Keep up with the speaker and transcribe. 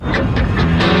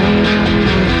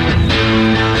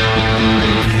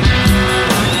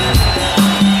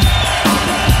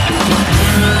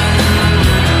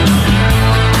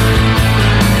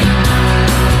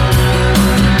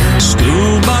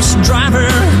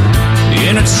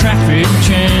a traffic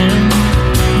jam,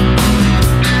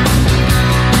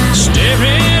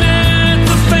 staring at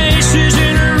the faces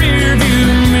in a rearview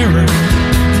mirror,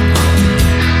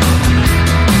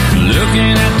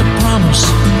 looking at the promise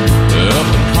of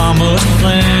the promised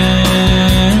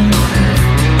land.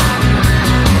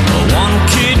 One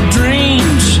kid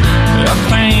dreams of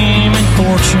fame and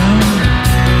fortune,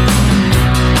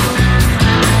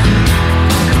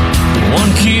 one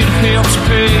kid helps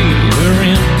pay the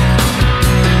rent,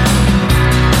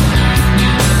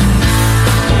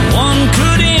 one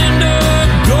could end up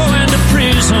going to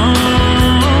prison,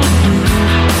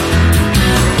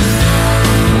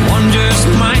 one just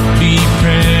might be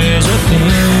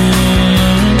president.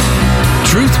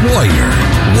 Truth warrior,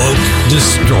 woke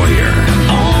destroyer.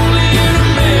 Only in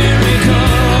America,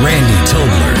 Randy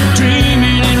Tobler.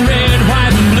 Dreaming in red,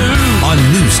 white, and blue. On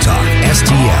News Talk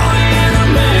STL.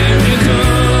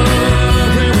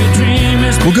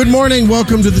 Well, good morning.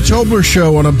 Welcome to the Tobler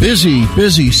Show on a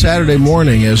busy Saturday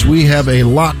morning as we have a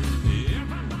lot.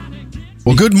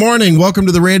 Well, good morning. Welcome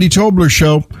to the Randy Tobler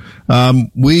Show.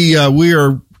 We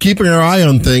are keeping our eye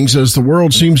on things as the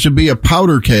world seems to be a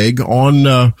powder keg on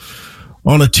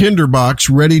a tinderbox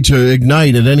ready to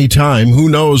ignite at any time. Who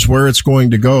knows where it's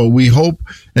going to go? We hope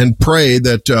and pray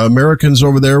that Americans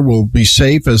over there will be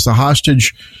safe as the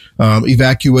hostage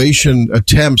evacuation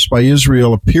attempts by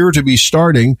Israel appear to be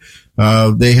starting.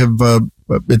 They have,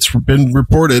 it's been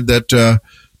reported that the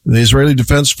Israeli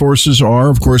Defense Forces are,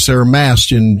 of course, they're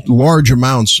amassed in large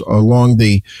amounts along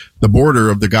the border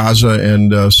of the Gaza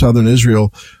and southern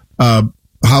Israel.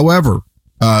 However,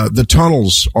 the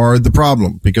tunnels are the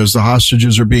problem because the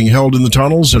hostages are being held in the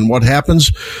tunnels. And what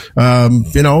happens,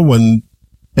 when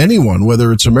anyone,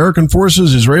 whether it's American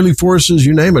forces, Israeli forces,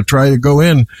 you name it, try to go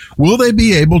in, will they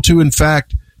be able to, in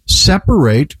fact,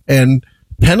 separate and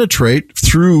penetrate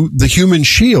through the human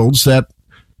shields that,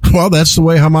 well, that's the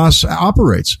way Hamas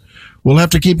operates. We'll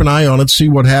have to keep an eye on it, see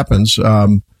what happens.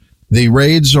 The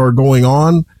raids are going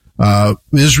on.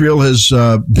 Israel has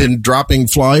been dropping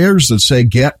flyers that say,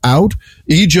 get out.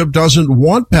 Egypt doesn't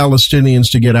want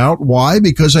Palestinians to get out. Why?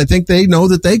 Because I think they know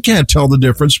that they can't tell the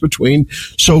difference between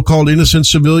so-called innocent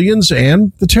civilians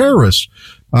and the terrorists.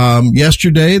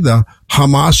 Yesterday, the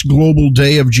Hamas Global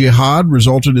Day of Jihad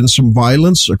resulted in some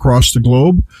violence across the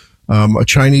globe. A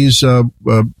Chinese, I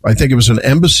think it was an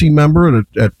embassy member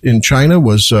in China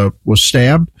was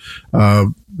stabbed.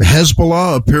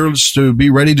 Hezbollah appears to be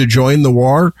ready to join the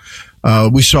war.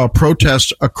 We saw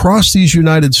protests across these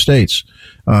United States,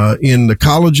 in the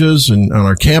colleges and on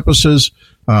our campuses.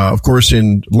 Of course,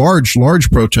 in large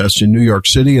protests in New York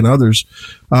City and others.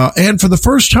 And for the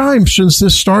first time since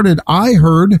this started, I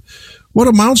heard what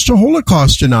amounts to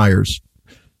Holocaust deniers.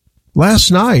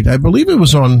 Last night, I believe it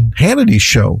was on Hannity's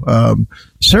show,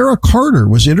 Sarah Carter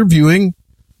was interviewing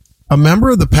a member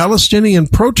of the Palestinian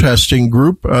protesting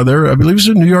group there, I believe it was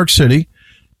in New York City,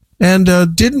 and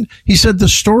he said, the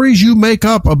stories you make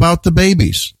up about the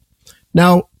babies.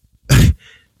 Now,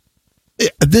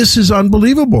 this is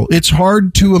unbelievable. It's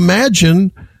hard to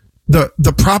imagine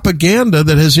the propaganda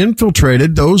that has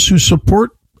infiltrated those who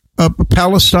support a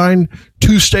Palestine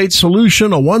two-state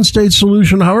solution, a one-state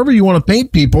solution, however you want to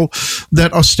paint people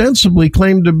that ostensibly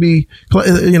claim to be,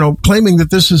 claiming that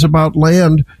this is about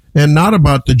land and not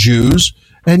about the Jews,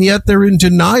 and yet they're in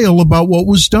denial about what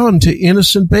was done to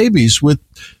innocent babies, with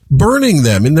burning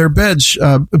them in their beds,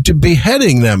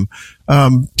 beheading them,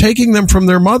 taking them from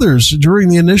their mothers during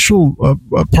the initial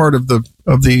part of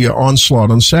the onslaught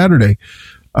on Saturday.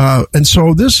 And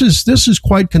so this is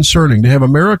quite concerning to have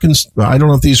Americans. I don't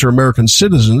know if these are American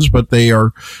citizens, but they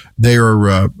are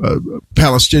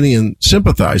Palestinian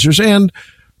sympathizers. And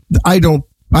I don't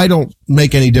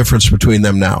make any difference between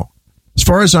them now. As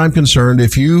far as I'm concerned,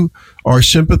 if you are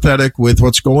sympathetic with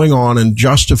what's going on and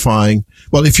justifying,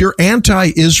 well, if you're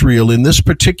anti-Israel in this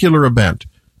particular event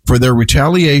for their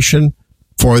retaliation,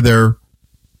 for their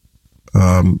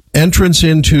entrance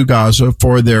into Gaza,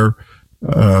 for their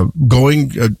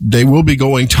they will be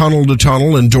going tunnel to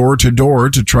tunnel and door to door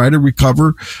to try to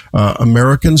recover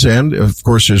Americans and, of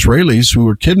course, Israelis who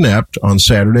were kidnapped on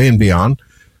Saturday and beyond.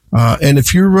 And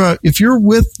if you're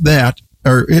with that,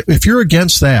 or if you're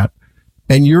against that,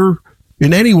 and you're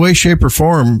in any way, shape, or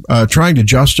form trying to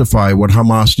justify what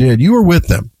Hamas did, you are with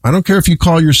them. I don't care if you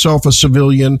call yourself a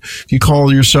civilian, if you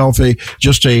call yourself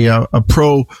just a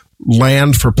pro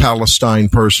land for Palestine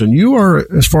person. You are,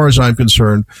 as far as I'm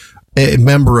concerned, a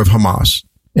member of Hamas.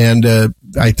 And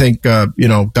I think,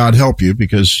 God help you,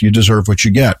 because you deserve what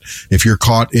you get if you're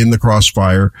caught in the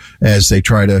crossfire as they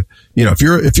try to, if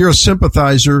you're a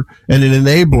sympathizer and an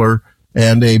enabler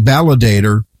and a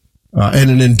validator and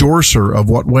an endorser of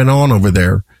what went on over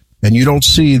there, and you don't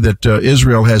see that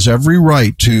Israel has every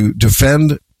right to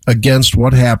defend against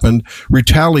what happened,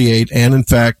 retaliate, and in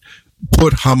fact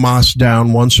put Hamas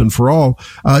down once and for all,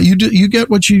 you get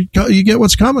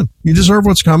what's coming. You deserve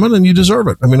what's coming, and you deserve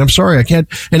it. I mean, I'm sorry, I can't.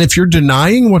 And if you're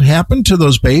denying what happened to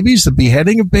those babies, the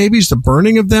beheading of babies, the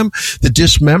burning of them, the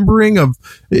dismembering of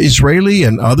Israeli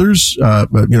and others,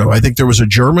 I think there was a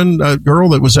German girl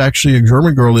that was actually a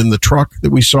German girl in the truck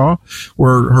that we saw,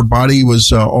 where her body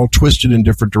was all twisted in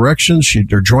different directions.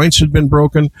 Her joints had been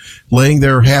broken, laying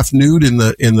there half nude in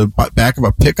the back of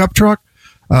a pickup truck.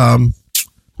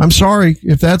 I'm sorry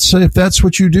if that's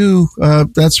what you do.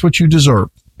 That's what you deserve,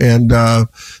 and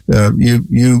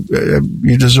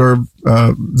you deserve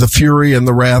the fury and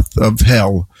the wrath of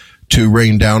hell to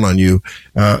rain down on you.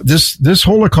 This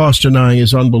Holocaust denying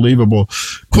is unbelievable.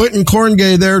 Quentin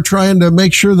Corngay there trying to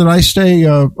make sure that I stay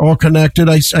all connected.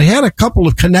 I had a couple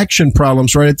of connection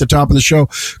problems right at the top of the show.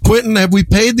 Quentin, have we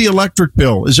paid the electric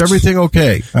bill? Is everything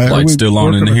okay? Light's still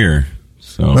on in here.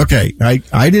 So. Okay,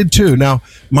 I did too. Now,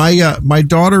 my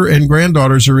daughter and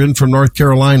granddaughters are in from North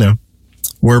Carolina,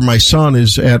 where my son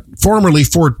is at formerly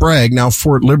Fort Bragg, now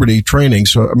Fort Liberty training.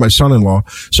 So my son-in-law.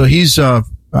 So he's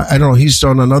he's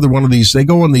on another one of these. They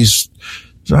go on these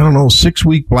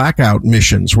 6-week blackout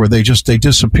missions where they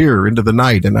disappear into the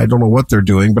night, and I don't know what they're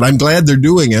doing, but I'm glad they're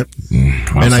doing it.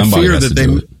 Well, and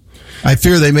I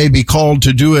fear they may be called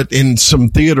to do it in some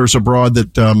theaters abroad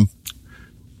that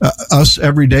us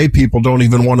everyday people don't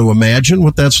even want to imagine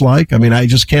what that's like. I mean, I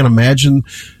just can't imagine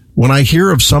when I hear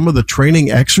of some of the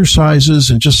training exercises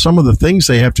and just some of the things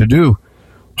they have to do.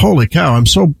 Holy cow! I'm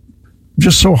so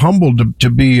humbled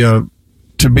to be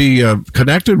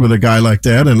connected with a guy like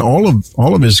that, and all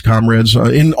of his comrades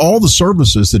in all the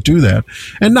services that do that,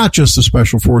 and not just the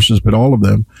special forces, but all of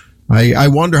them. I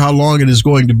wonder how long it is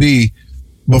going to be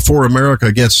before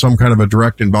America gets some kind of a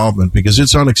direct involvement, because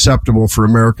it's unacceptable for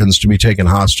Americans to be taken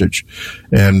hostage.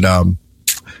 And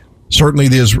certainly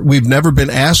we've never been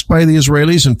asked by the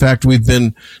Israelis. In fact, we've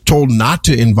been told not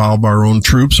to involve our own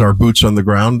troops, our boots on the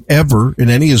ground, ever in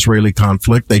any Israeli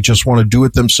conflict. They just want to do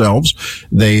it themselves.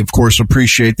 They, of course,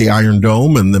 appreciate the Iron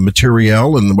Dome and the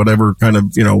materiel and whatever kind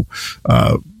of,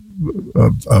 of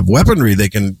weaponry they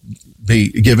can be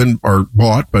given or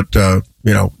bought, but,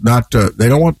 not, they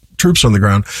don't want troops on the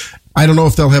ground. I don't know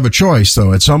if they'll have a choice,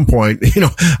 though. At some point,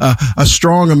 a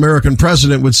strong American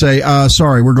president would say,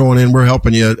 sorry, we're going in, we're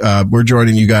helping you, we're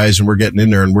joining you guys, and we're getting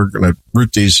in there, and we're going to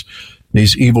root these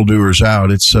evildoers out.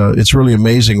 It's really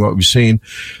amazing what we've seen.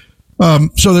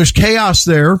 So there's chaos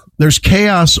there. There's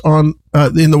chaos in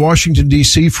the Washington,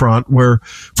 D.C. front, where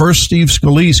first Steve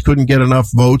Scalise couldn't get enough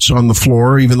votes on the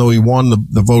floor, even though he won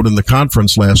the vote in the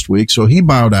conference last week. So he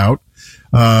bowed out.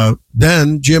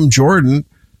 Then Jim Jordan,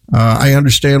 I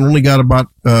understand, only got about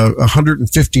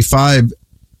 155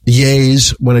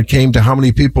 yays when it came to how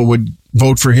many people would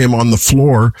vote for him on the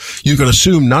floor. You can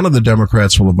assume none of the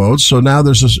Democrats will vote. So now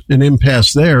there's an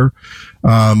impasse there.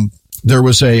 There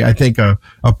was I think a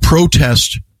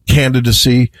protest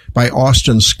candidacy by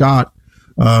Austin Scott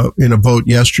in a vote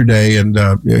yesterday, and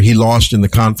he lost in the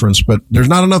conference. But there's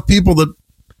not enough people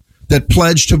that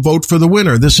pledged to vote for the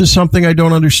winner. This is something I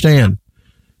don't understand.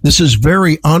 This is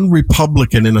very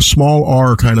un-Republican in a small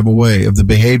R kind of a way of the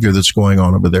behavior that's going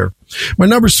on over there. My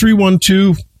number's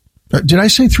 312. Did I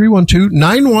say 312?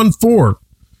 914.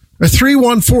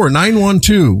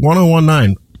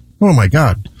 314-912-1019. Oh, my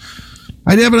God.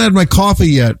 I haven't had my coffee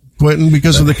yet, Quentin,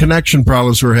 because of the connection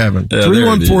problems we're having.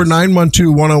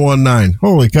 314-912-1019.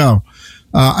 Holy cow.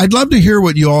 I'd love to hear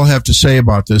what you all have to say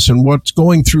about this and what's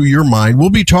going through your mind. We'll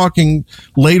be talking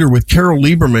later with Carol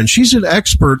Lieberman. She's an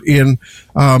expert in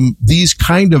these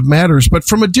kind of matters, but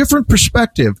from a different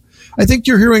perspective. I think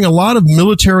you're hearing a lot of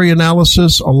military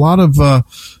analysis, a lot of,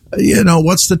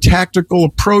 what's the tactical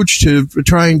approach to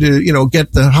trying to,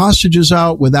 get the hostages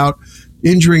out without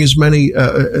injuring as many,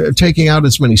 taking out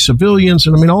as many civilians.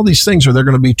 And I mean, all these things. Are there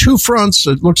going to be two fronts?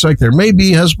 It looks like there may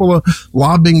be Hezbollah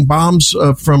lobbing bombs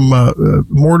from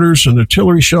mortars and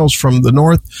artillery shells from the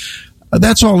north.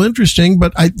 That's all interesting,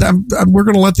 but we're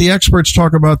going to let the experts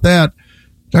talk about that.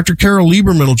 Dr. Carol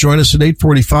Lieberman will join us at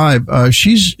 8:45.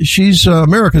 She's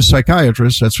America's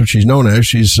psychiatrist. That's what she's known as.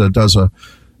 She's does a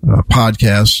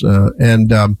podcast,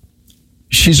 and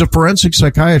she's a forensic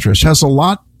psychiatrist. Has a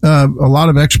lot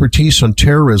of expertise on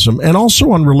terrorism and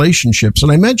also on relationships.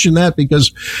 And I mention that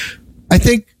because I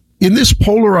think in this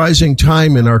polarizing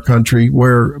time in our country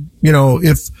where,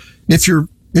 if your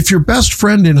best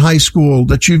friend in high school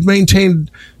that you've maintained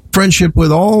friendship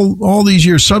with all these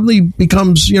years suddenly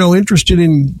becomes, interested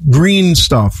in green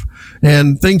stuff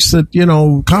and thinks that,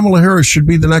 Kamala Harris should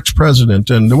be the next president.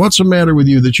 And what's the matter with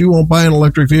you that you won't buy an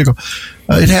electric vehicle?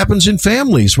 It happens in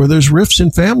families where there's rifts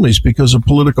in families because of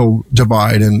political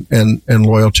divide and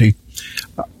loyalty.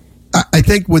 I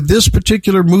think with this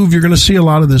particular move, you're going to see a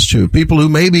lot of this too. People who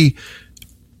maybe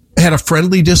had a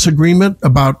friendly disagreement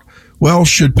about, well,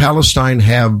 should Palestine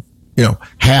have,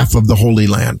 half of the Holy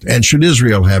Land, and should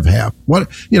Israel have half?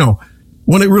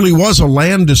 When it really was a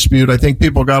land dispute, I think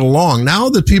people got along. Now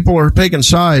that people are taking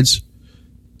sides,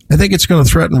 I think it's going to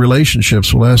threaten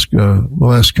relationships. We'll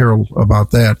ask Carol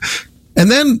about that. And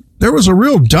then there was a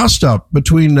real dust up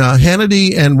between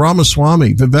Hannity and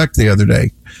Ramaswamy, Vivek, the other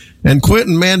day. And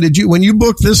Quentin, man, when you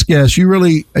booked this guest, you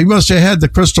must have had the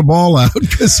crystal ball out,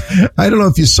 because I don't know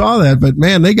if you saw that, but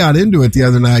man, they got into it the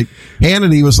other night.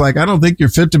 Hannity was like, I don't think you're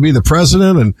fit to be the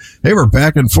president. And they were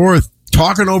back and forth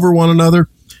talking over one another.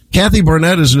 Kathy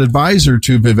Barnett is an advisor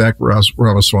to Vivek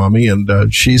Ramaswamy,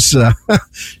 and she's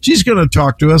going to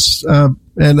talk to us,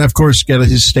 and of course get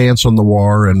his stance on the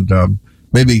war, and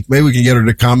maybe we can get her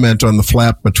to comment on the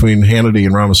flap between Hannity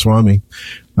and Ramaswamy.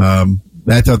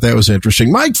 I thought that was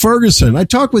interesting. Mike Ferguson, I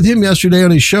talked with him yesterday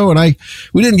on his show, and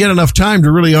we didn't get enough time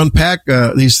to really unpack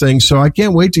these things, so I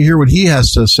can't wait to hear what he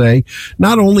has to say,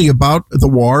 not only about the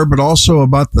war, but also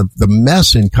about the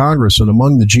mess in Congress and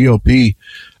among the GOP.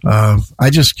 I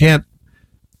just can't.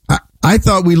 I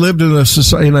thought we lived in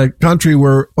a country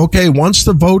where, okay, once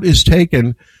the vote is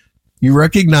taken, you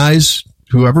recognize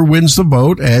whoever wins the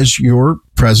vote as your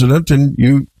president,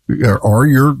 and or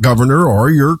your governor or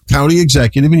your county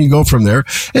executive, and you go from there.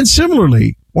 And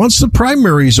similarly, once the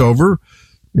primary is over,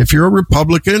 if you're a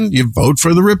Republican, you vote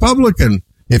for the Republican.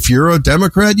 If you're a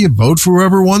Democrat, you vote for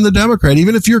whoever won the Democrat,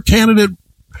 even if your candidate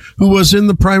who was in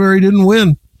the primary didn't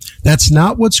win. That's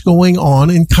not what's going on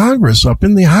in Congress up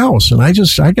in the House. And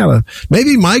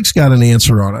maybe Mike's got an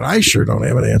answer on it. I sure don't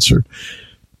have an answer.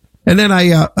 And then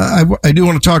I do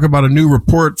want to talk about a new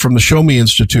report from the Show Me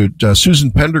Institute.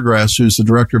 Susan Pendegrass, who's the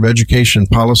director of education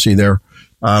policy there.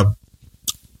 I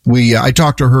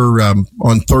talked to her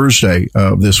on Thursday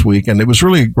this week, and it was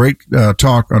really a great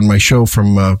talk on my show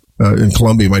from in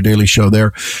Columbia, my daily show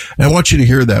there. And I want you to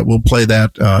hear that. We'll play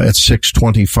that at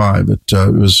 6:25. It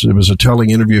was a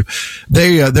telling interview.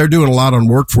 They're doing a lot on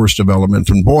workforce development,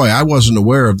 and boy, I wasn't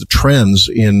aware of the trends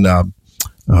in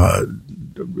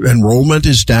enrollment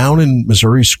is down in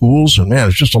Missouri schools, and man,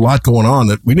 there's just a lot going on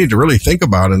that we need to really think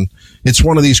about. And it's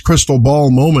one of these crystal ball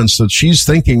moments that she's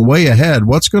thinking way ahead.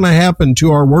 What's going to happen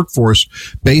to our workforce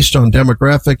based on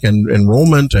demographic and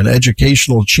enrollment and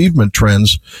educational achievement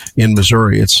trends in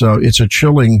Missouri? It's a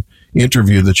chilling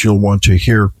interview that you'll want to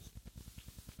hear.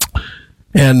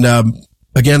 And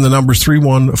again, the number's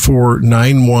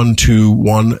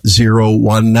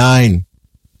 314-912-1019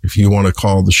 if you want to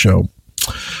call the show.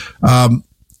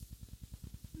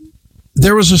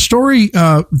 There was a story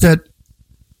that,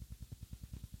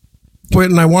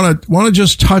 Quentin, I want to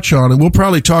just touch on, and we'll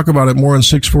probably talk about it more in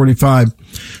 6:45.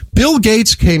 Bill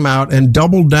Gates came out and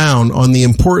doubled down on the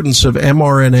importance of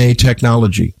mRNA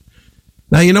technology.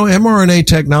 Now, mRNA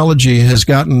technology has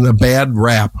gotten a bad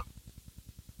rap,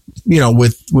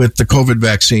 with the COVID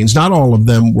vaccines. Not all of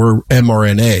them were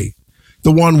mRNA.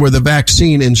 The one where the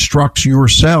vaccine instructs your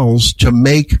cells to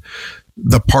make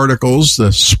the particles,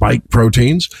 the spike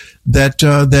proteins, that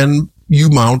then you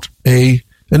mount an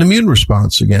immune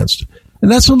response against.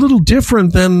 And that's a little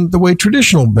different than the way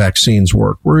traditional vaccines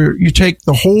work, where you take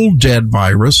the whole dead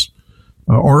virus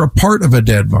or a part of a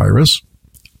dead virus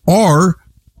or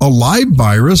a live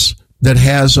virus that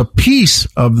has a piece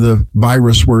of the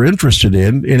virus we're interested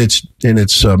in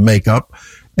its makeup,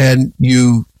 and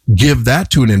you give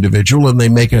that to an individual, and they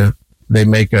make a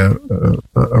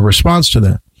response to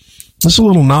that. It's a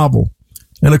little novel,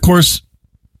 and of course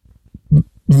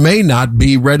may not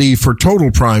be ready for total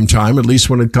prime time, at least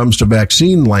when it comes to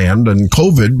vaccine land and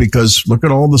COVID, because look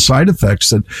at all the side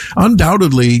effects that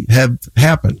undoubtedly have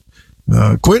happened.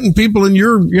 Quentin, people in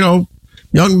your,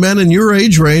 young men in your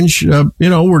age range,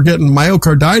 we're getting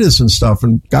myocarditis and stuff,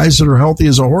 and guys that are healthy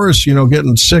as a horse,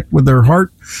 getting sick with their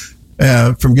heart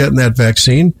from getting that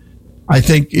vaccine. I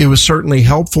think it was certainly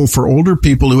helpful for older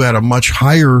people who had a much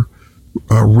higher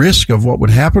risk of what would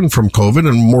happen from COVID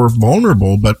and more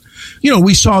vulnerable. But,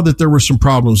 we saw that there were some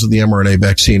problems with the mRNA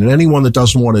vaccine, and anyone that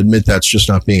doesn't want to admit that's just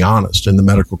not being honest in the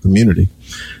medical community.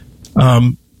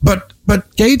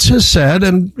 But Gates has said,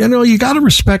 and, you got to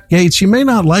respect Gates. You may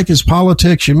not like his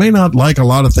politics. You may not like a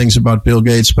lot of things about Bill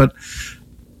Gates, but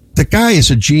the guy is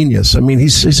a genius. I mean,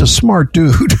 he's a smart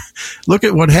dude. Look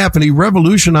at what happened. He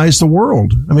revolutionized the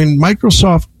world. I mean,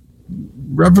 Microsoft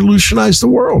revolutionized the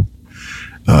world.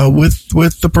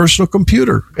 with the personal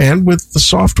computer and with the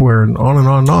software and on and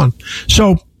on and on.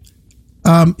 So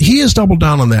he has doubled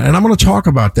down on that, and I'm going to talk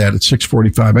about that at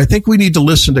 6:45. I think we need to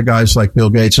listen to guys like Bill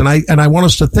Gates, and I want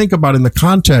us to think about in the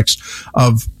context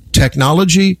of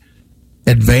technology,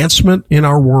 advancement in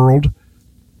our world,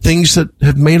 things that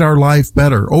have made our life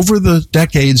better over the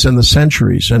decades and the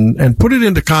centuries, and put it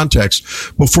into context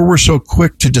before we're so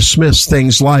quick to dismiss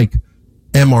things like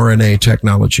mRNA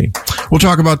technology. We'll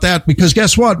talk about that because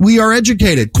guess what? We are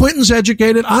educated. Quentin's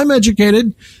educated. I'm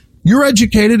educated. You're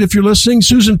educated if you're listening.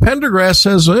 Susan Pendegrass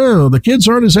says, oh, the kids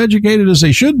aren't as educated as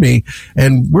they should be,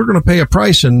 and we're going to pay a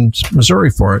price in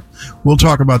Missouri for it. We'll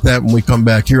talk about that when we come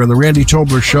back here on the Randy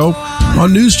Tobler Show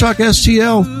on News Talk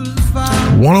STL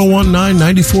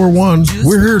 1019-94.1.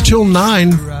 We're here till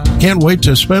 9. Can't wait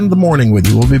to spend the morning with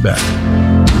you. We'll be back.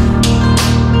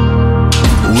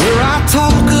 Where I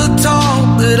talk a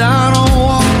talk that I don't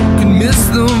walk and miss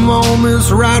the moments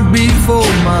right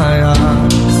before my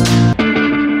eyes.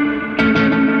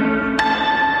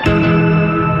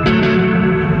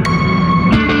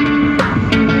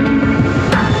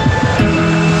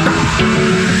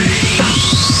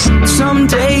 Some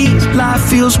days life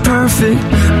feels perfect,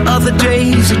 other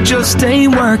days it just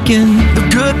ain't working. The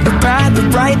good, the bad, the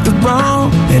right, the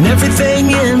wrong, and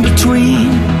everything in between.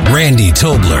 Randy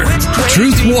Tobler,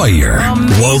 Truth Warrior,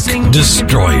 Woke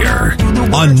Destroyer,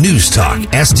 on News Talk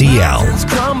STL.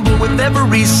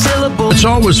 It's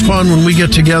always fun when we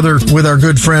get together with our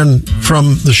good friend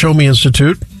from the Show Me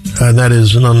Institute, and that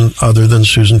is none other than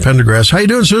Susan Pendegrass. How you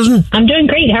doing, Susan? I'm doing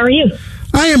great. How are you?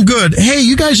 I am good. Hey,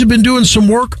 you guys have been doing some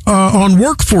work on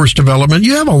workforce development.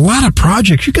 You have a lot of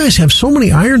projects. You guys have so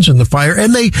many irons in the fire,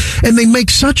 and they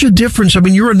make such a difference. I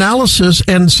mean, your analysis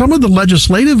and some of the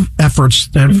legislative efforts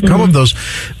that have come of those,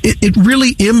 it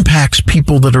really impacts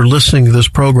people that are listening to this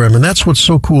program, and that's what's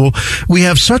so cool. We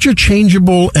have such a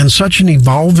changeable and such an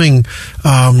evolving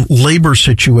labor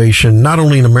situation, not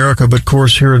only in America, but of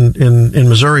course here in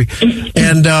Missouri.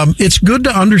 And it's good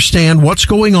to understand what's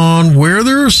going on, where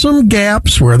there are some gaps,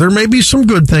 where there may be some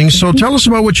good things. So tell us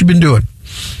about what you've been doing.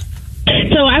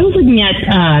 So I was looking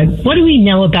at what do we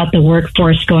know about the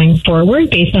workforce going forward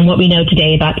based on what we know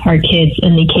today about our kids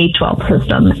in the K-12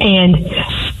 system. And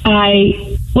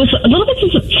I was a little bit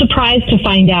surprised to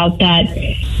find out that,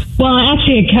 well,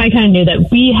 actually, I kind of knew that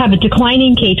we have a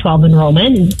declining K-12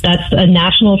 enrollment. That's a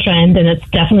national trend, and it's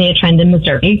definitely a trend in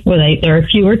Missouri, where there are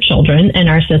fewer children in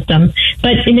our system.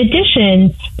 But in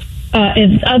addition,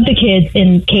 of the kids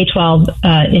in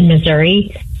K-12 in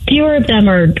Missouri, fewer of them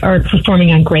are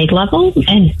performing on grade level,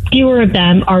 and fewer of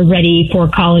them are ready for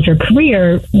college or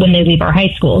career when they leave our high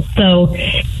schools. So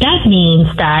that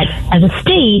means that as a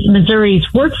state, Missouri's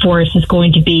workforce is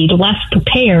going to be less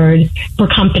prepared for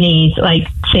companies like,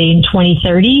 say, in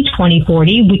 2030,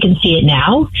 2040. We can see it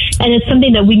now. And it's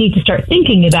something that we need to start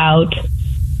thinking about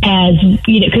as,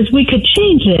 you know, because we could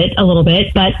change it a little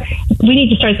bit, but we need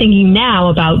to start thinking now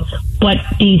about what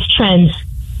these trends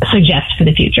suggest for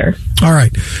the future. All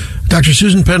right. Dr.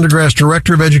 Susan Pendegrass,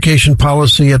 Director of Education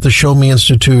Policy at the Show Me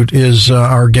Institute, is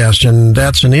our guest. And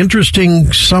that's an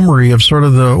interesting summary of sort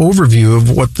of the overview of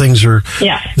what things are,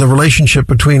 the relationship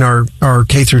between our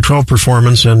K through 12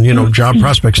 performance and, you know, job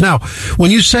prospects. Now,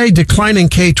 when you say declining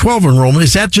K-12 enrollment,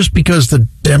 is that just because the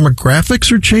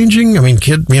demographics are changing? I mean,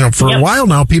 for a while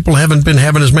now, people haven't been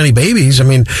having as many babies. I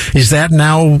mean, is that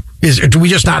now, do we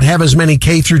just not have as many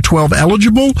K through 12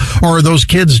 eligible, or are those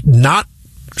kids not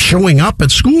showing up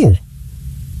at school?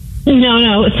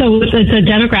 No. So it's a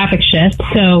demographic shift.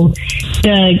 So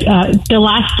the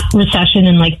last recession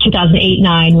in like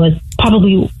 2008-9 was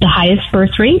probably the highest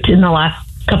birth rate in the last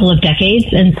couple of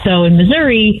decades. And so in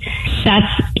Missouri,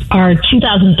 that's our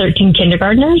 2013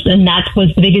 kindergartners, and that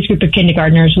was the biggest group of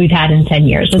kindergartners we've had in 10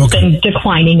 years. It's been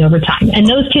declining over time. And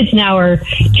those kids now are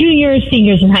juniors,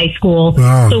 seniors in high school.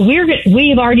 Wow. So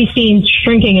we've already seen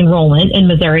shrinking enrollment in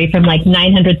Missouri from like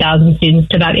 900,000 students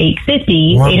to about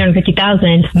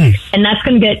 850,000. And that's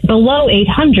going to get below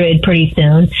 800 pretty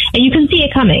soon. And you can see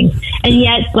it coming. And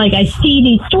yet, like, I see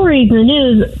these stories in the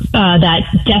news that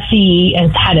DESE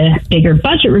has had a bigger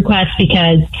budget request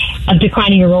because of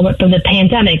declining enrollment from the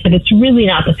pandemic, but it's really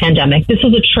not the pandemic. This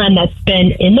is a trend that's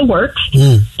been in the works,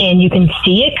 and you can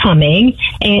see it coming.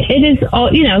 And it is,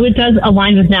 it does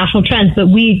align with national trends, but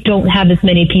we don't have as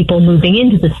many people moving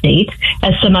into the state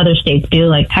as some other states do,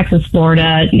 like Texas,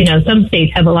 Florida. Some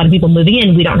states have a lot of people moving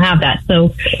in. We don't have that.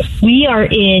 So we are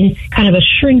in kind of a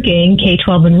shrinking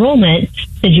K-12 enrollment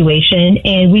situation,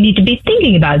 and we need to be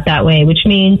thinking about it that way, which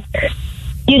means,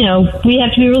 we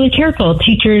have to be really careful.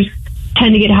 Teachers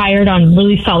tend to get hired on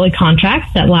really solid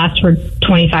contracts that last for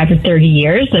 25 or 30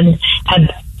 years and have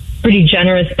pretty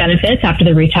generous benefits after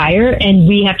they retire. And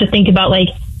we have to think about, like,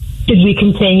 should we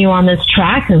continue on this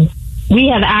track? We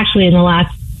have actually, in the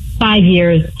last 5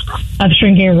 years of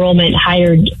shrinking enrollment,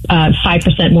 hired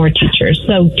 5% more teachers.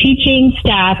 So teaching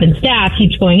staff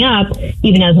keeps going up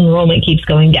even as enrollment keeps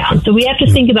going down. So we have to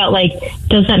think about, like,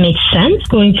 does that make sense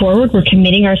going forward? We're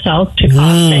committing ourselves to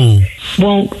costs that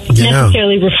won't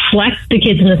necessarily reflect the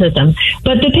kids in the system.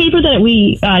 But the paper that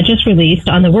we just released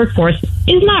on the workforce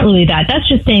is not really that. That's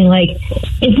just saying, like,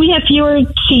 if we have fewer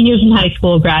seniors in high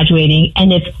school graduating,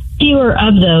 and if fewer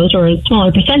of those, or a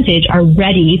smaller percentage, are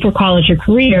ready for college or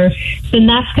career, then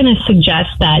that's going to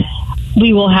suggest that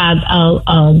we will have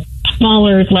a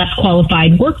smaller, less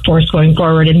qualified workforce going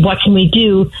forward. And what can we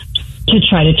do to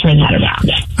try to turn that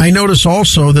around? I notice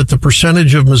also that the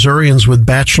percentage of Missourians with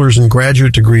bachelor's and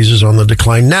graduate degrees is on the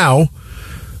decline now.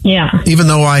 Yeah. Even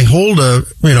though I hold a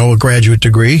graduate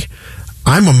degree,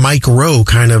 I'm a Mike Rowe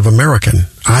kind of American.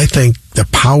 I think the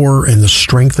power and the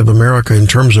strength of America in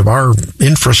terms of our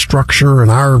infrastructure and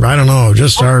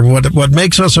what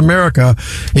makes us America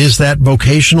is that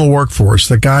vocational workforce,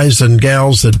 the guys and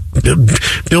gals that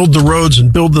build the roads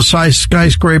and build the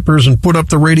skyscrapers and put up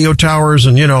the radio towers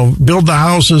and, build the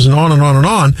houses and on and on and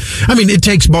on. I mean, it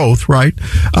takes both, right?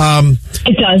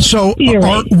 It does. So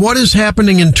right. What is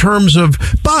happening in terms of,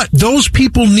 but those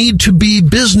people need to be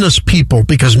business people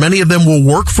because many of them will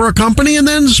work for a company and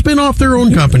then spin off their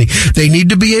own company. They need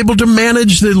to be able to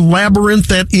manage the labyrinth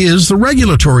that is the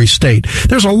regulatory state.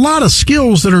 There's a lot of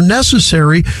skills that are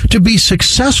necessary to be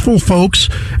successful folks,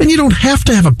 and you don't have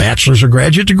to have a bachelor's or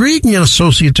graduate degree. You can get an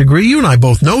associate degree. You and I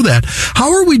both know that.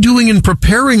 How are we doing in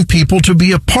preparing people to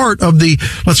be a part of the,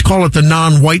 let's call it the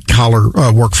non-white collar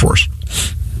workforce?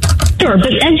 Sure,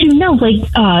 but as you know,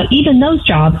 even those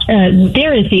jobs,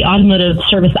 there is the automotive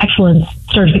service excellence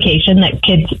certification that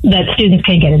students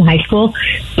can get in high school.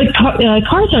 But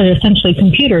cars are essentially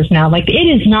computers now. Like, it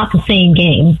is not the same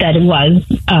game that it was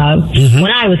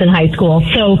when I was in high school.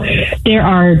 So there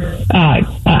are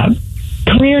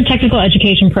career and technical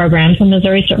education programs, and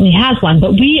Missouri certainly has one.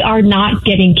 But we are not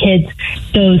getting kids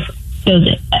those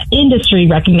industry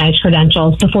recognized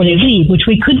credentials before they leave, which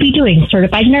we could be doing,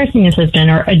 certified nursing assistant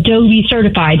or Adobe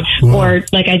certified, or,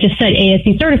 like I just said,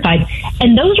 ASC certified.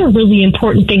 And those are really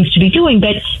important things to be doing.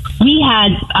 But we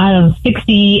had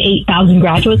 68,000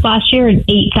 graduates last year, and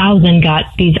 8,000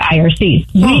 got these IRCs.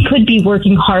 We could be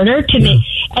working harder to make,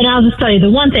 and I'll just tell you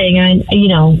the one thing, and you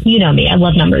know me, I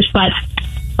love numbers, but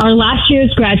our last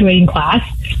year's graduating class,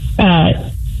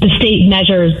 the state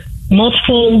measures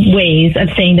multiple ways of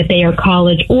saying that they are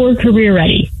college or career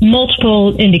ready,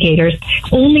 multiple indicators.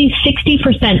 Only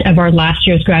 60% of our last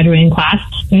year's graduating class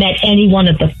met any one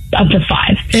of the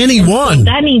five. Any one? So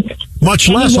that means much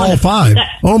less all five.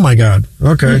 Oh my God.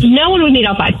 Okay. No one would meet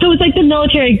all five. So it's like the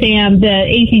military exam, the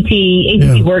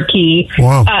ACT work key,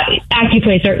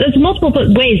 AccuPlacer. There's multiple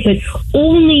ways, but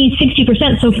only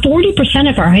 60%. So 40%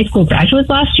 of our high school graduates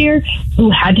last year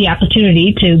who had the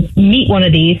opportunity to meet one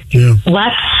of these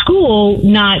left school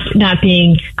not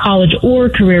being college or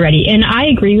career ready. And I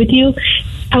agree with you.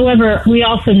 However, we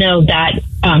also know that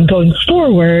going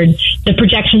forward, the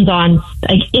projections on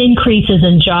increases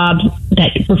in jobs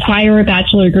that require a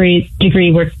bachelor degree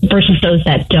versus those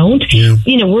that don't,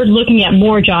 we're looking at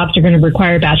more jobs are going to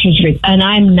require bachelor's degrees. And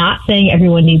I'm not saying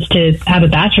everyone needs to have a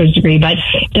bachelor's degree, but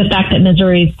the fact that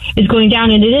Missouri is going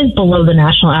down, and it is below the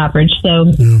national average.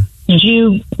 So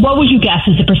what would you guess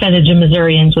is the percentage of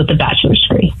Missourians with a bachelor's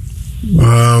degree?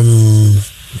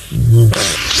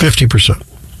 50%.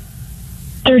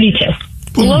 32.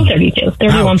 Below 32.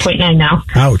 31.9 now.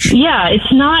 Ouch. Yeah,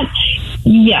 it's not.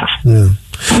 Yeah.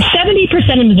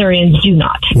 70% of Missourians do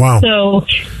not. Wow. So,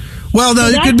 well, now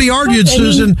it could be argued,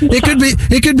 Susan.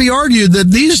 It could be argued that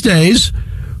these days,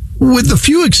 with a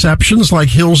few exceptions like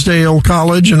Hillsdale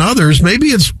College and others, maybe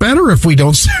it's better if we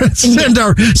don't send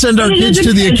our kids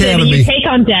to the academy. You take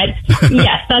on debt.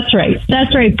 Yes, that's right.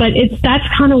 That's right. But that's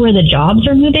kind of where the jobs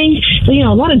are moving. So,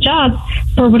 a lot of jobs,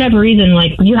 for whatever reason,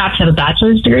 like, you have to have a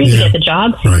bachelor's degree to get the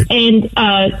job. Right. And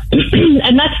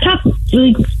that's tough.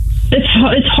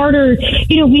 It's harder.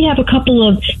 We have a couple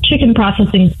of chicken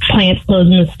processing plants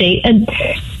closed in the state, and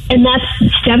that's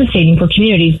devastating for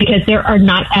communities because there are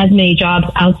not as many jobs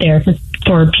out there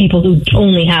for people who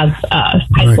only have a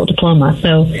high school diploma.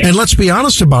 So, and let's be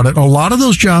honest about it. A lot of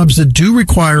those jobs that do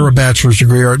require a bachelor's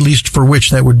degree, or at least for which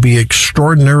that would be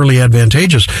extraordinarily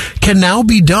advantageous, can now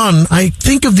be done. I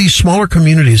think of these smaller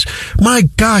communities. My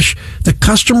gosh, the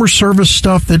customer service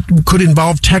stuff that could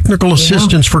involve technical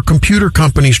assistance for computer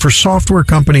companies, for software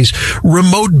companies,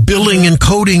 remote billing and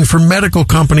coding for medical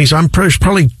companies. There's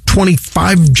probably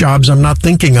 25 jobs I'm not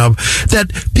thinking of that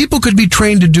people could be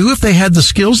trained to do if they had the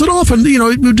skills that often,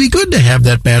 it would be good to have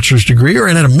that bachelor's degree or,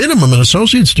 and at a minimum, an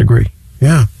associate's degree.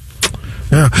 Yeah.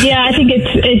 Yeah, I think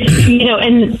it's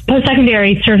and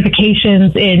post-secondary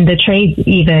certifications in the trades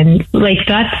even, like,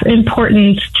 that's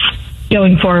important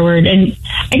going forward. And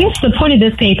I guess the point of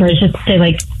this paper is just to say,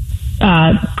 like,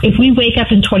 if we wake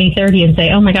up in 2030 and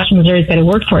say, oh my gosh, Missouri's got a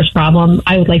workforce problem,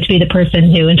 I would like to be the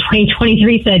person who in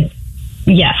 2023 said,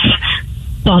 yes,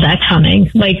 saw that coming.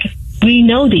 Like, we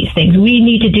know these things. We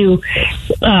need to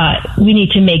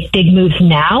make big moves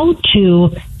now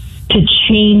to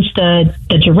change the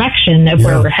direction of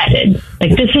where we're headed.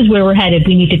 Like, this is where we're headed.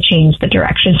 We need to change the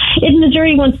direction. If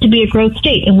Missouri wants to be a growth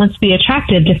state and wants to be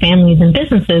attractive to families and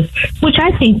businesses, which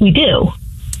I think we do.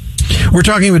 We're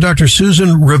talking with Dr.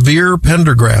 Susan Revere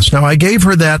Pendegrass. Now, I gave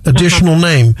her that additional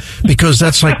name because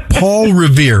that's like Paul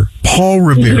Revere.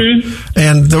 Mm-hmm.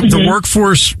 And the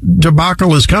workforce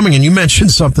debacle is coming. And you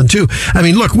mentioned something, too. I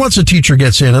mean, look, once a teacher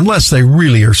gets in, unless they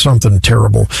really are something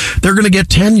terrible, they're going to get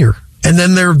tenure. And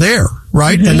then they're there,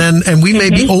 right? Mm-hmm. And we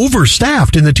may be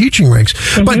overstaffed in the teaching ranks.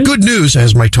 Mm-hmm. But good news,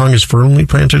 as my tongue is firmly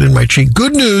planted in my cheek,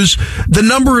 good news,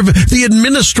 the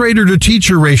administrator to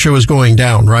teacher ratio is going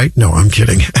down, right? No, I'm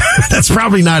kidding. That's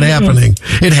probably not happening.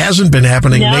 It hasn't been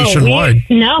happening nationwide.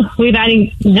 We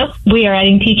are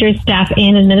adding teachers, staff,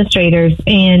 and administrators.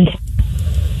 And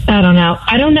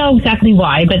I don't know exactly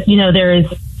why, but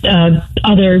there's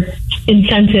other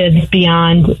incentives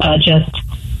beyond just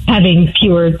having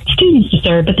fewer students to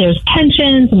serve, but there's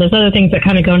pensions and there's other things that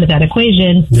kind of go into that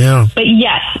equation. Yeah. But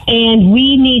yes, and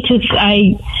we need to,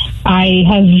 I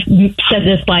have said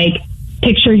this, like,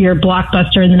 picture your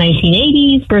Blockbuster in the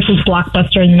 1980s versus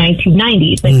Blockbuster in the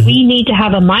 1990s. Like, we need to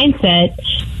have a mindset.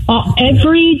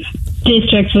 Every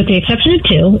district, with the exception of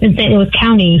 2 in St. Louis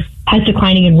County, has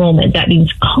declining enrollment. That means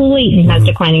Clayton has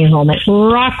declining enrollment.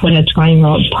 Rockwood has declining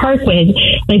enrollment. Parkway.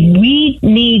 Like, we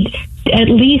need, at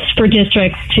least for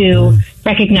districts, to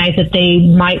recognize that they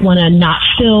might want to not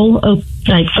fill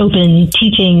open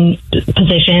teaching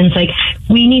positions. Like,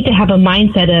 we need to have a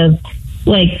mindset of,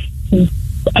 like,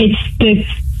 it's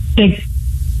the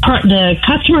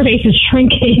customer base is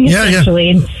shrinking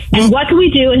essentially, and what can we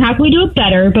do and how can we do it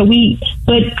better? But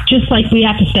just like we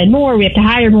have to spend more, we have to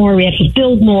hire more, we have to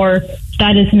build more.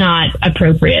 That is not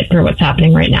appropriate for what's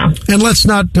happening right now. And let's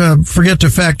not forget to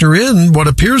factor in what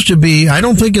appears to be, I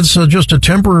don't think it's just a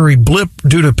temporary blip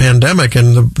due to pandemic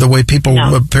and the way people,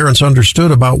 parents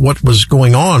understood about what was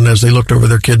going on as they looked over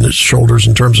their kids' shoulders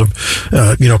in terms of,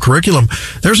 curriculum.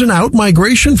 There's an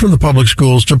out-migration from the public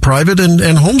schools to private and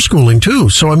homeschooling too.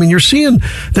 So, I mean, you're seeing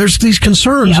there's these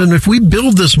concerns. And if we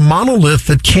build this monolith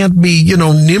that can't be,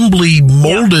 nimbly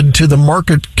molded to the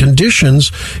market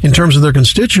conditions in terms of their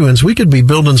constituents, we could be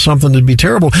building something that'd be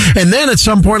terrible. And then at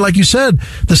some point, like you said,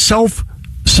 the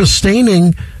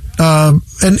self-sustaining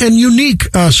and unique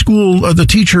school, the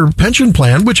teacher pension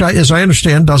plan, which as I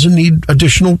understand, doesn't need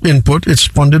additional input. It's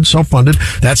funded, self-funded.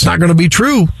 That's not going to be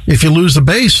true if you lose the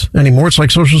base anymore. It's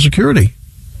like Social Security,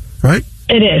 right?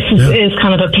 It is. Yeah. It is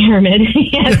kind of a pyramid.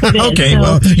 Yes, it is. Okay,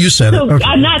 well, you said it. Okay.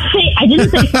 I'm not saying, I didn't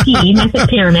say scheme, I said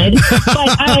pyramid.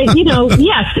 But,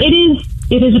 yes, it is.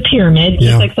 It is a pyramid,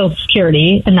 just like Social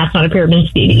Security, and that's not a pyramid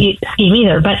scheme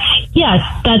either. But yes,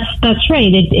 that's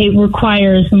right. It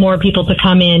requires more people to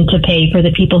come in to pay for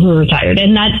the people who are retired,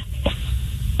 and that's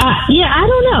I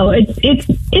don't know. It's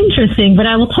interesting, but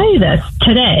I will tell you this: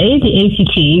 today, the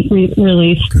ACT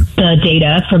released the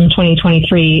data from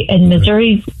 2023, and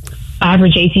Missouri's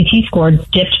average ACT score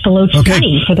dipped below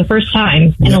 20 for the first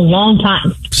time in a long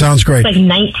time. Sounds great. It's like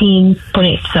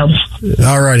 19.8. So,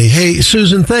 all righty. Hey,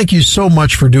 Susan, thank you so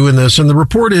much for doing this. And the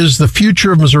report is the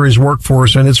future of Missouri's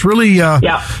workforce, and it's really,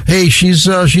 hey, she's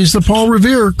the Paul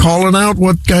Revere calling out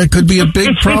what could be a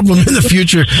big problem in the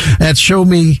future at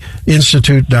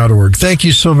showmeinstitute.org. Thank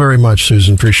you so very much,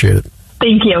 Susan. Appreciate it.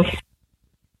 Thank you.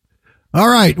 All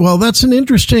right. Well, that's an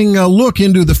interesting look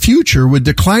into the future with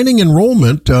declining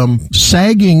enrollment,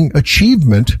 sagging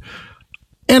achievement.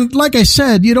 And like I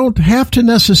said, you don't have to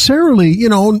necessarily,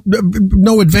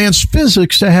 know advanced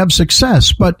physics to have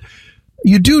success, but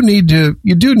you do need to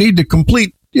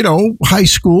complete, high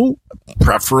school,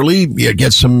 preferably you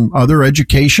get some other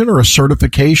education or a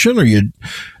certification or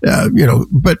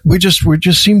but we just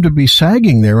seem to be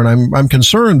sagging there. And I'm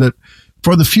concerned that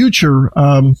for the future,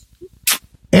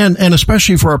 And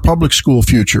especially for our public school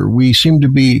future. We seem to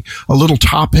be a little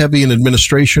top heavy in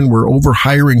administration. We're over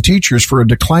hiring teachers for a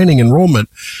declining enrollment.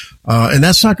 And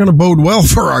that's not going to bode well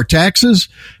for our taxes.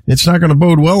 It's not going to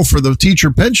bode well for the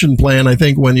teacher pension plan. I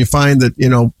think when you find that,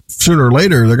 sooner or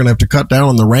later, they're going to have to cut down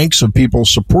on the ranks of people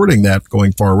supporting that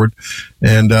going forward.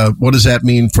 And what does that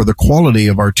mean for the quality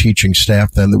of our teaching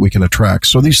staff then that we can attract?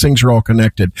 So these things are all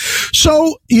connected.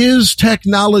 So is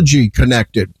technology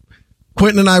connected?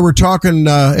 Quentin and I were talking,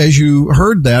 as you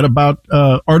heard that, about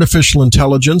artificial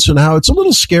intelligence and how it's a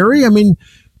little scary. I mean,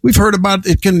 we've heard about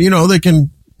it can, it can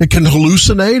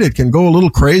hallucinate. It can go a little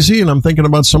crazy. And I'm thinking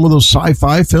about some of those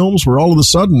sci-fi films where all of a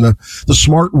sudden the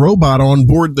smart robot on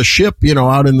board the ship,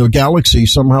 out in the galaxy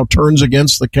somehow turns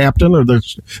against the captain or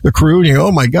the crew. And you go,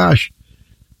 oh my gosh.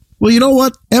 Well, you know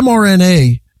what?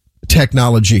 mRNA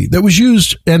technology that was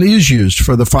used and is used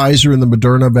for the Pfizer and the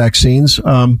Moderna vaccines,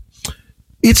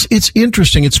 It's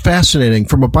interesting. It's fascinating.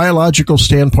 From a biological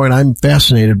standpoint, I'm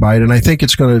fascinated by it, and I think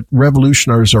it's going to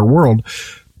revolutionize our world,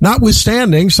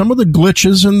 notwithstanding some of the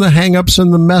glitches and the hang-ups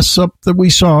and the mess up that we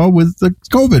saw with the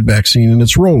COVID vaccine and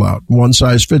its rollout. One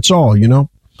size fits all,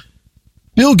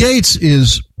 Bill Gates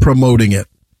is promoting it.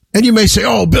 And you may say,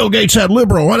 oh, Bill Gates, that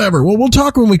liberal, whatever. Well, we'll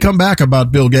talk when we come back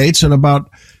about Bill Gates and about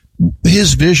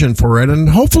his vision for it. And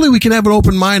hopefully we can have an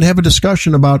open mind, have a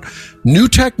discussion about new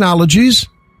technologies,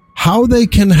 how they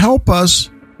can help us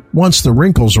once the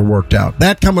wrinkles are worked out.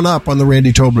 That coming up on the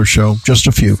Randy Tobler Show. Just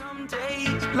a few. Some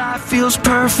days life feels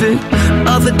perfect.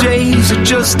 Other days it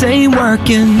just ain't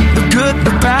working. The good,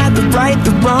 the bad, the right,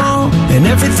 the wrong, and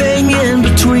everything in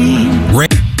between.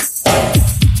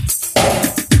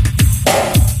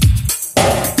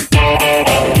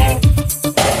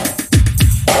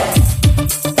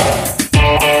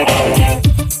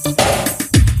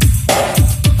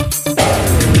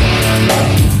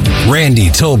 Randy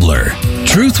Tobler,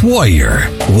 Truth Warrior,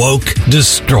 Woke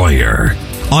Destroyer,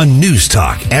 on News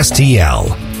Talk STL.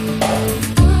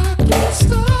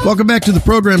 Welcome back to the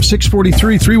program,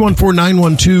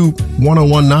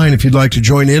 643-314-912-1019. If you'd like to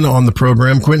join in on the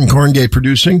program, Quentin Corngate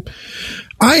producing.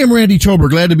 I am Randy Tobler,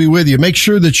 glad to be with you. Make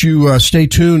sure that you stay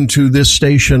tuned to this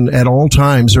station at all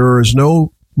times. There is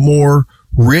no more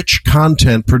rich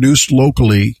content produced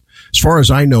locally, as far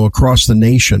as I know, across the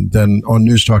nation than on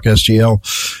News Talk STL.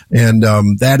 And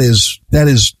that is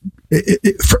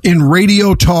in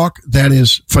radio talk, that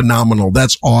is phenomenal.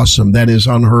 That's awesome. That is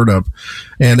unheard of.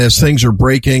 And as things are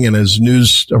breaking and as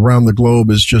news around the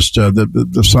globe is just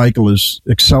the cycle is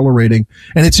accelerating,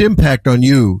 and its impact on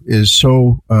you is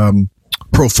so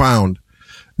profound.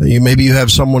 Maybe you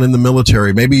have someone in the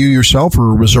military. Maybe you yourself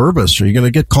are a reservist. Are you going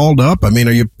to get called up? I mean,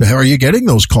 are you getting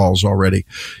those calls already?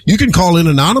 You can call in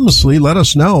anonymously. Let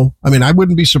us know. I mean, I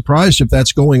wouldn't be surprised if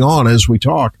that's going on as we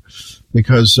talk,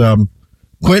 because,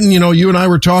 Quentin, you and I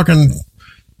were talking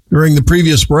during the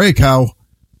previous break how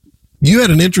you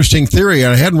had an interesting theory,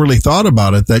 and I hadn't really thought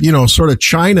about it, that, sort of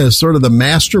China is sort of the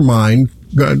mastermind,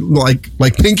 like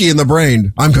Pinky in the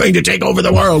Brain. I'm going to take over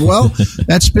the world. Well,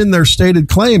 that's been their stated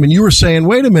claim. And you were saying,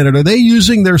 wait a minute, are they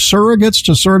using their surrogates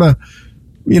to sort of,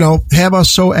 have us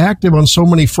so active on so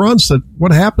many fronts that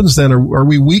what happens then? Are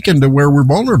we weakened to where we're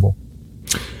vulnerable?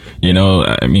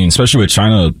 I mean, especially with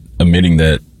China admitting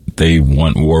that they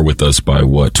want war with us by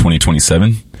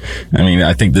 2027? I mean,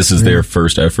 I think this is their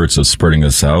first efforts of spreading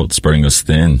us out, spreading us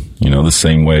thin, the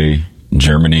same way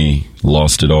Germany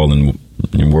lost it all in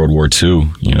World War II.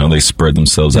 They spread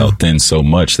themselves out thin so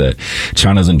much that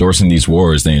China's endorsing these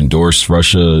wars. They endorse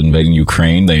Russia invading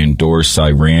Ukraine. They endorse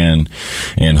Iran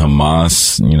and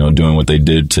Hamas, doing what they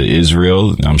did to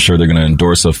Israel. I'm sure they're going to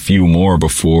endorse a few more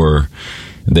before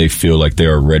they feel like they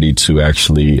are ready to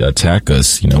actually attack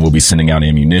us. We'll be sending out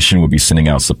ammunition, we'll be sending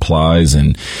out supplies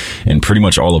and pretty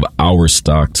much all of our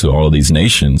stock to all of these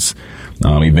nations.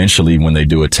 Eventually, when they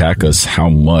do attack us, how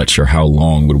much or how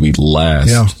long would we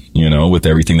last, with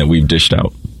everything that we've dished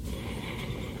out?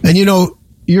 And,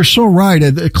 you're so right.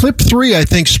 Clip 3, I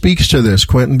think, speaks to this,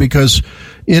 Quentin, because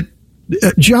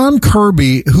John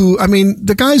Kirby,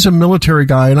 the guy's a military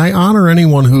guy, and I honor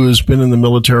anyone who has been in the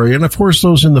military, and of course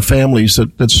those in the families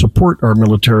that support our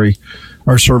military,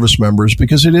 our service members,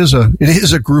 because it is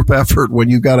a group effort when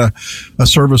you got a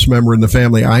service member in the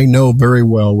family. I know very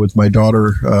well with my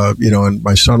daughter, and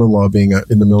my son-in-law being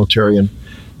in the military, and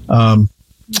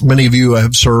many of you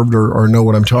have served or know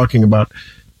what I'm talking about.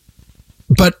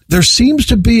 But there seems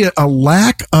to be a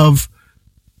lack of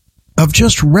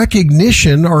just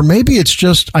recognition, or maybe it's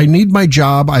just, I need my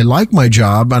job, I like my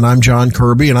job, and I'm John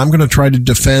Kirby, and I'm going to try to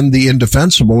defend the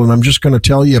indefensible, and I'm just going to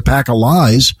tell you a pack of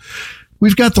lies.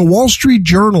 We've got the Wall Street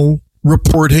Journal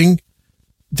reporting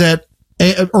that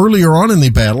earlier on in the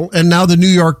battle, and now the New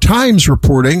York Times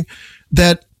reporting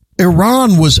that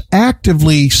Iran was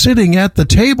actively sitting at the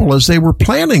table as they were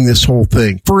planning this whole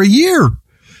thing for a year.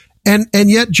 And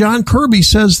yet John Kirby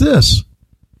says this.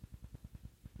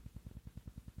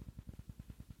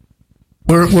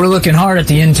 We're looking hard at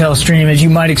the intel stream, as you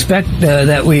might expect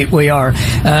that we are.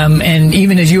 And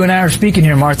even as you and I are speaking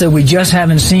here, Martha, we just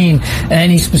haven't seen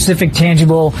any specific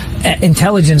tangible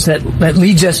intelligence that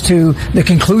leads us to the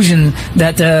conclusion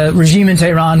that the regime in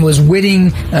Tehran was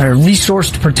witting or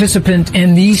resourced participant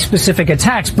in these specific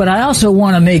attacks. But I also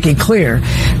want to make it clear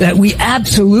that we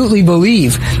absolutely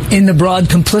believe in the broad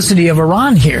complicity of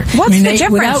Iran here. What's the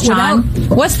difference, John?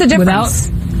 What's the difference?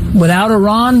 Without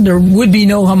Iran, there would be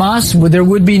no Hamas, there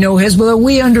would be no Hezbollah.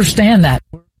 We understand that.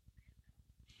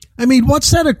 I mean, what's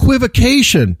that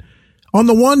equivocation? On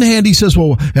the one hand, he says,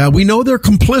 well, we know they're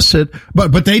complicit,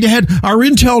 but they had, our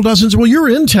intel doesn't. Well, your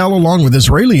intel, along with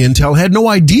Israeli intel, had no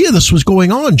idea this was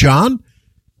going on, John.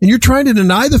 And you're trying to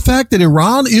deny the fact that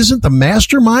Iran isn't the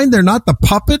mastermind. They're not the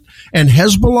puppet, and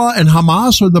Hezbollah and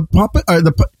Hamas are the puppet,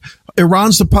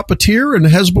 Iran's the puppeteer, and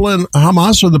Hezbollah and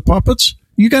Hamas are the puppets.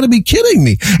 You got to be kidding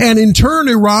me. And in turn,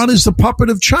 Iran is the puppet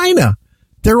of China.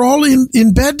 They're all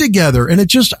in bed together. And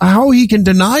it's just how he can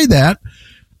deny that.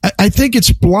 I think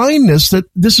it's blindness, that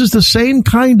this is the same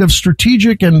kind of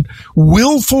strategic and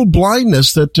willful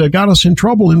blindness that got us in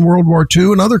trouble in World War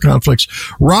II and other conflicts.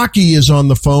 Rocky is on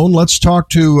the phone. Let's talk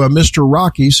to Mr.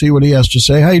 Rocky, see what he has to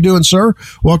say. How you doing, sir?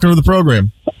 Welcome to the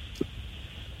program.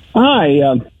 Hi.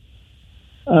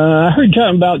 I heard you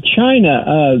talking about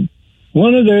China.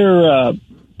 One of their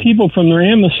people from their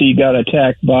embassy got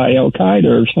attacked by Al-Qaeda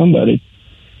or somebody.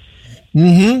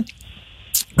 Mm-hmm.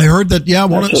 I heard that,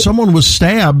 someone was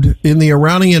stabbed in the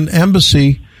Iranian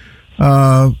embassy.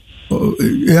 And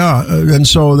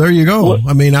so there you go. Well,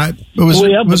 I mean,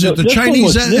 was it the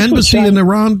Chinese embassy in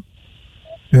Iran?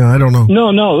 Yeah, I don't know.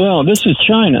 No, this is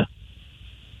China.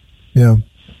 Yeah.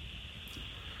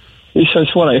 At least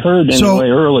that's what I heard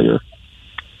earlier.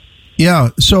 Yeah.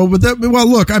 So,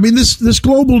 look, I mean, this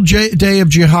global day of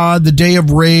jihad, the day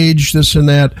of rage, this and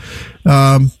that.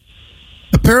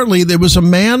 Apparently, there was a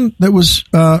man that was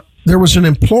there was an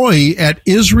employee at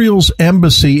Israel's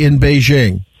embassy in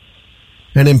Beijing.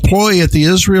 An employee at the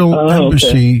Israel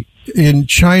embassy in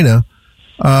China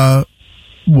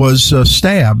was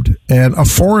stabbed, and a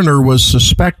foreigner was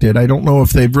suspected. I don't know if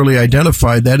they've really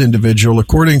identified that individual.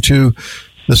 According to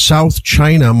the South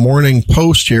China Morning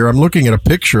Post here, I'm looking at a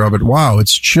picture of it. Wow,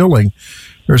 it's chilling.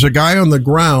 There's a guy on the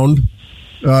ground,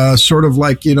 sort of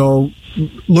like,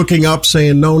 looking up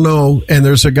saying no, and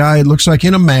there's a guy, it looks like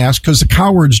in a mask, because the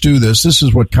cowards do this. This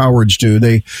is what cowards do.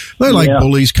 They're like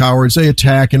bullies, cowards. They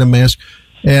attack in a mask.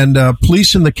 And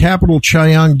police in the capital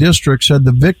Chaoyang district said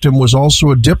the victim was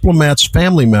also a diplomat's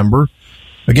family member.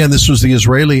 Again, this was the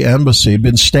Israeli embassy,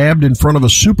 been stabbed in front of a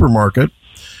supermarket.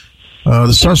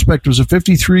 The suspect was a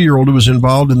 53-year-old who was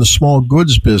involved in the small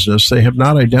goods business. They have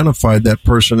not identified that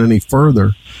person any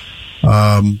further.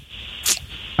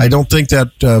 I don't think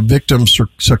that victim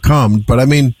succumbed, but I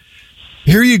mean,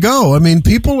 here you go. I mean,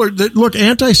 look,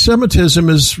 anti-Semitism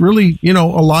is really,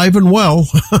 alive and well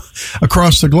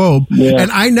across the globe. Yeah.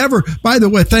 And by the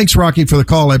way, thanks, Rocky, for the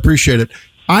call. I appreciate it.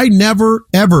 I never,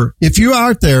 ever, if you're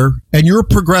out there and you're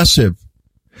progressive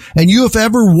and you have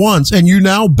ever once, and you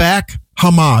now back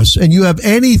Hamas, and you have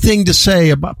anything to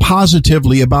say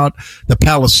positively about the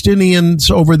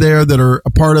Palestinians over there that are a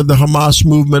part of the Hamas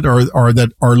movement or that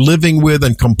are living with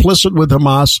and complicit with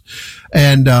Hamas,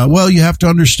 and you have to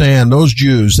understand those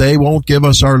Jews, they won't give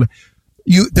us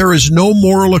there is no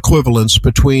moral equivalence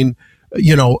between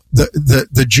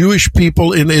the Jewish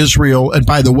people in Israel, and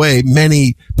by the way,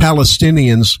 many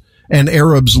Palestinians and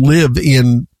Arabs live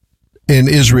in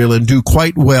Israel and do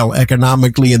quite well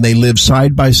economically, and they live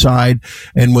side by side.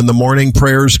 And when the morning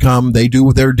prayers come, they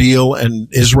do their deal, and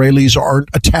Israelis aren't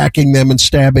attacking them and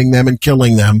stabbing them and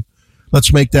killing them.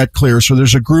 Let's make that clear. So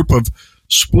there's a group of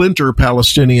splinter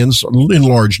Palestinians in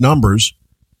large numbers,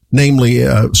 namely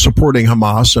supporting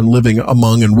Hamas and living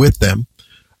among and with them.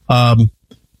 I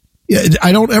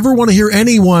don't ever want to hear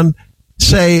anyone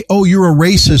say, oh, you're a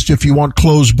racist if you want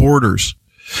closed borders,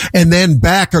 and then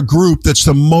back a group that's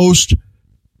the most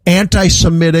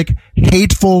anti-Semitic,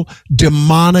 hateful,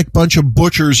 demonic bunch of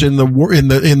butchers in the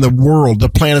world the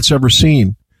planet's ever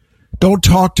seen. Don't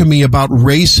talk to me about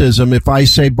racism if I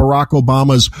say Barack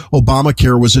Obama's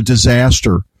Obamacare was a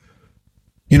disaster.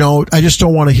 I just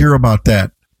don't want to hear about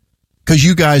that, because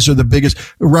you guys are the biggest.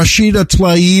 Rashida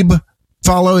Tlaib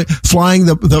flying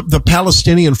the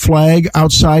Palestinian flag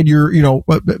outside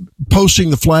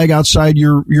posting the flag outside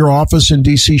your office in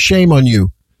DC. Shame on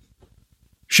you.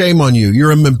 Shame on you.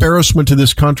 You're an embarrassment to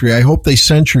this country. I hope they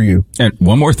censure you. And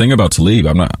one more thing about Tlaib.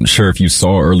 I'm not sure if you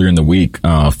saw earlier in the week,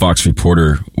 Fox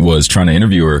reporter was trying to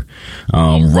interview her,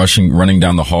 running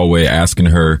down the hallway, asking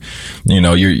her,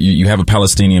 you have a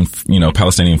Palestinian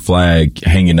flag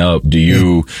hanging up. Do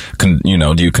you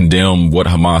condemn what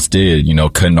Hamas did,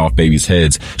 cutting off babies'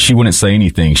 heads? She wouldn't say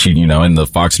anything. She, and the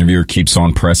Fox interviewer keeps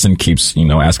on pressing, keeps,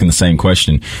 asking the same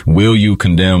question. Will you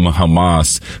condemn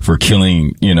Hamas for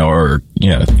killing,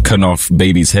 cutting off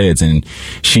babies' heads? And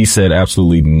she said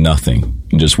absolutely nothing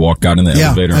and just walked out in the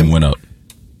elevator and went up.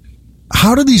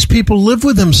 How do these people live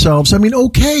with themselves? I mean,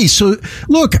 okay, so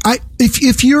look,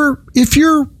 if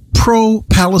you're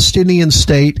pro-Palestinian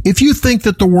state, if you think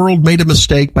that the world made a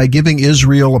mistake by giving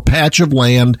Israel a patch of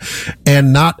land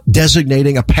and not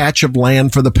designating a patch of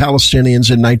land for the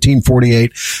Palestinians in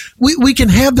 1948, we can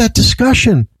have that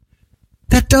discussion.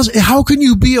 How can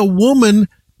you be a woman?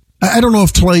 I don't know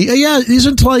if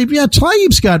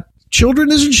Tlaib's got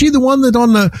children. Isn't she the one that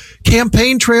on the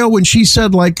campaign trail when she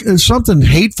said like something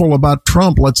hateful about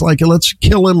Trump, let's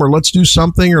kill him or let's do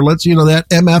something or let's, that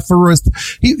MF-er,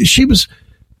 she was,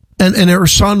 and her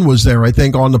son was there, I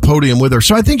think, on the podium with her.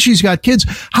 So I think she's got kids.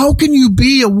 How can you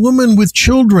be a woman with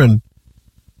children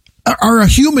or a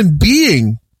human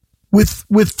being with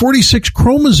 46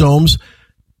 chromosomes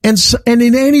and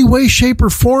in any way, shape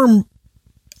or form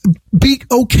be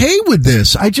okay with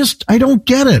this? I don't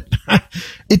get it.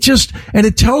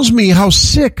 It tells me how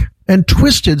sick and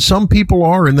twisted some people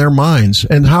are in their minds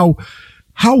and how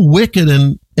wicked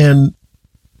and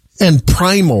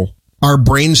primal our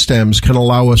brainstems can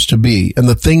allow us to be and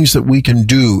the things that we can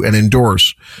do and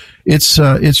endorse. It's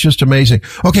just amazing.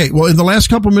 Okay. Well, in the last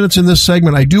couple of minutes in this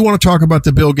segment, I do want to talk about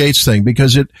the Bill Gates thing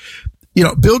because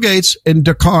Bill Gates in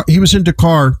Dakar, he was in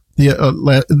Dakar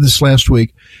this last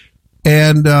week.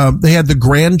 And they had the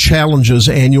Grand Challenges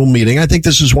annual meeting. I think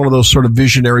this is one of those sort of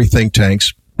visionary think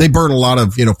tanks. They burn a lot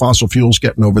of, fossil fuels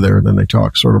getting over there, and then they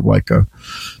talk sort of like,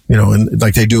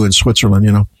 like they do in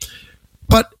Switzerland,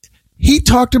 But he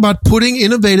talked about putting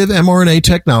innovative mRNA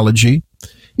technology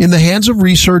in the hands of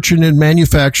researchers and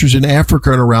manufacturers in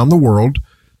Africa and around the world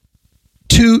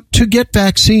to get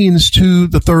vaccines to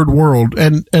the third world.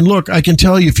 And look, I can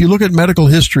tell you, if you look at medical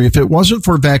history, if it wasn't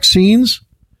for vaccines,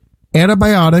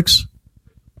 antibiotics,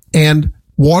 and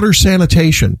water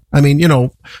sanitation,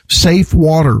 safe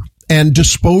water and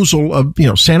disposal of,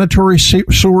 sanitary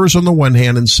sewers on the one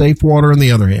hand and safe water on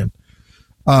the other hand.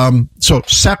 So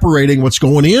separating what's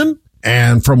going in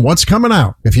and from what's coming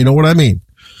out, if you know what I mean.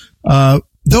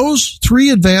 Those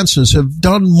three advances have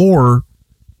done more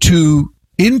to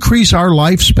increase our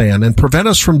lifespan and prevent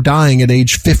us from dying at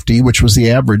age 50, which was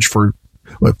the average for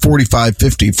 45,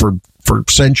 50 for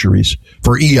centuries,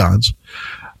 for eons.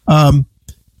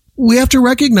 We have to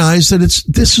recognize that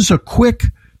this is a quick,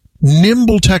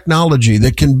 nimble technology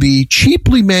that can be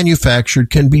cheaply manufactured,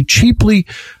 can be cheaply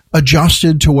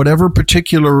adjusted to whatever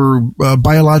particular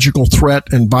biological threat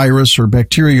and virus or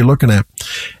bacteria you're looking at.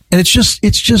 And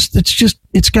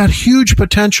it's got huge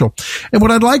potential. And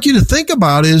what I'd like you to think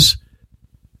about is,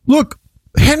 look,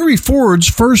 Henry Ford's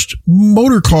first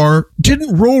motor car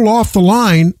didn't roll off the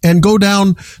line and go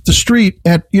down the street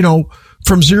at,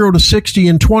 from 0 to 60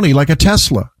 in 20 like a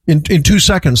Tesla in 2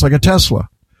 seconds, like a Tesla.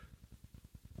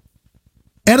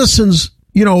 Edison's,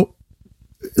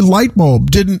 light bulb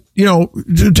didn't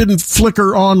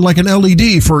flicker on like an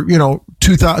LED for,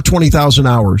 20,000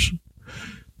 hours.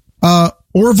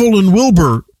 Orville and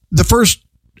Wilbur, the first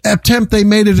attempt they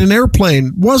made at an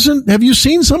airplane have you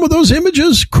seen some of those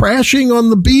images crashing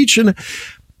on the beach? And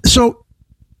so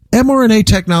mRNA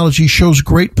technology shows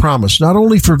great promise, not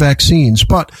only for vaccines,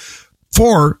 but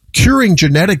for curing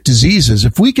genetic diseases.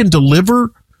 If we can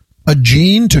deliver a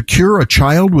gene to cure a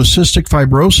child with cystic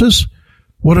fibrosis,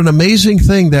 what an amazing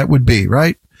thing that would be,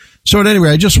 right? So at any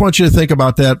rate, I just want you to think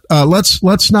about that.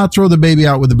 Let's not throw the baby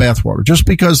out with the bathwater. Just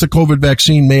because the COVID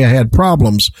vaccine may have had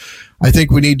problems, I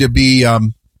think we need to be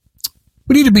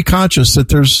conscious that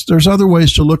there's other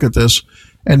ways to look at this,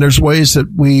 and there's ways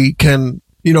that we can,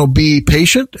 be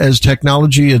patient as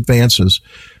technology advances.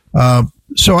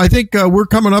 So I think we're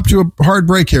coming up to a hard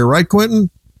break here, right, Quentin?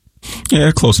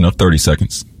 Yeah, close enough. 30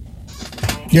 seconds.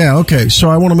 Yeah, okay. So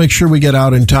I want to make sure we get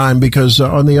out in time because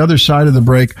on the other side of the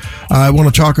break, I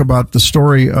want to talk about the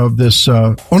story of this.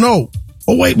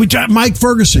 We got Mike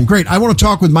Ferguson. Great. I want to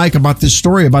talk with Mike about this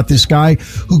story about this guy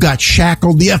who got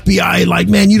shackled. The FBI,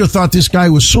 man, you'd have thought this guy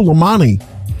was Soleimani.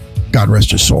 God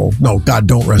rest his soul. No, God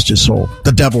don't rest his soul.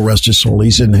 The devil rest his soul.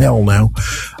 He's in hell now.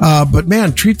 But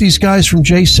man, treat these guys from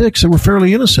J6 that were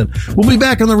fairly innocent. We'll be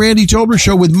back on the Randy Tobler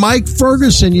Show with Mike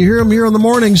Ferguson. You hear him here in the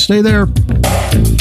morning. Stay there.